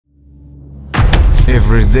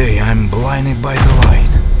Every day I'm blinded by the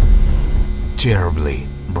light. Terribly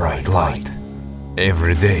bright light.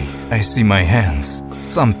 Every day I see my hands.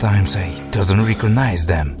 Sometimes I don't recognize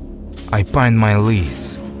them. I bind my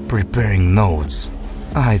leads, preparing notes.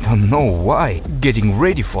 I don't know why, getting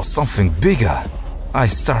ready for something bigger. I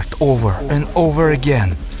start over and over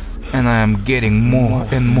again, and I am getting more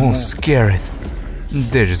and more scared.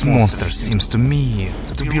 This monster seems to me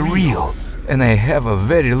to be real, and I have a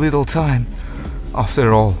very little time.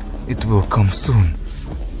 After all, it will come soon.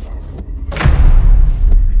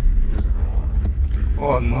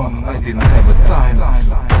 Oh no, I didn't have a time.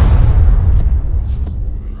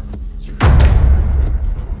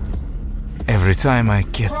 Every time I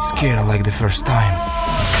get scared like the first time.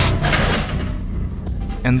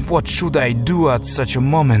 And what should I do at such a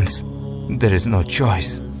moment? There is no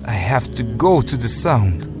choice. I have to go to the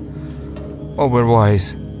sound.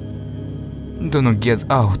 Otherwise, do not get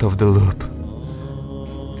out of the loop.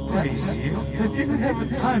 Please, I didn't have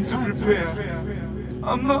the time to prepare.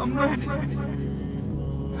 I'm not ready.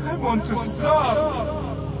 I want to stop.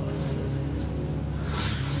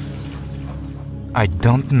 I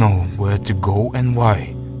don't know where to go and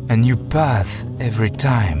why. A new path every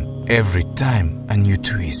time a new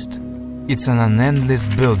twist. It's an endless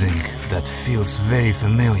building that feels very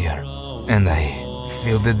familiar, and I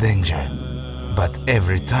feel the danger. But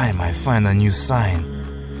every time I find a new sign,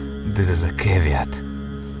 this is a caveat.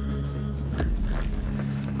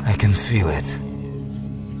 I can feel it.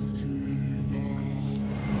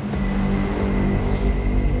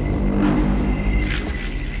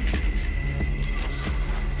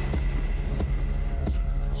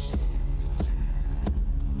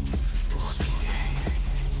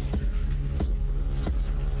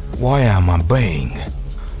 Why am I obeying?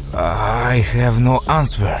 I have no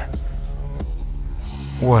answer.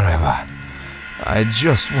 Whatever. I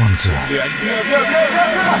just want to.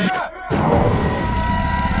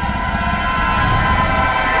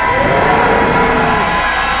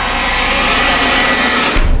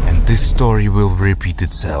 And this story will repeat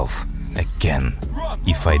itself again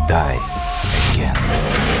if I die again.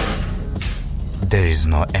 There is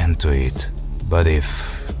no end to it, but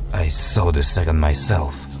if I saw the second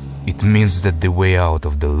myself, it means that the way out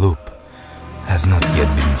of the loop has not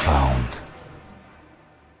yet been found.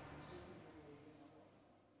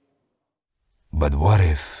 But what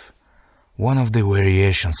if one of the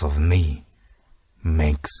variations of me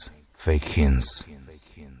makes fake hints?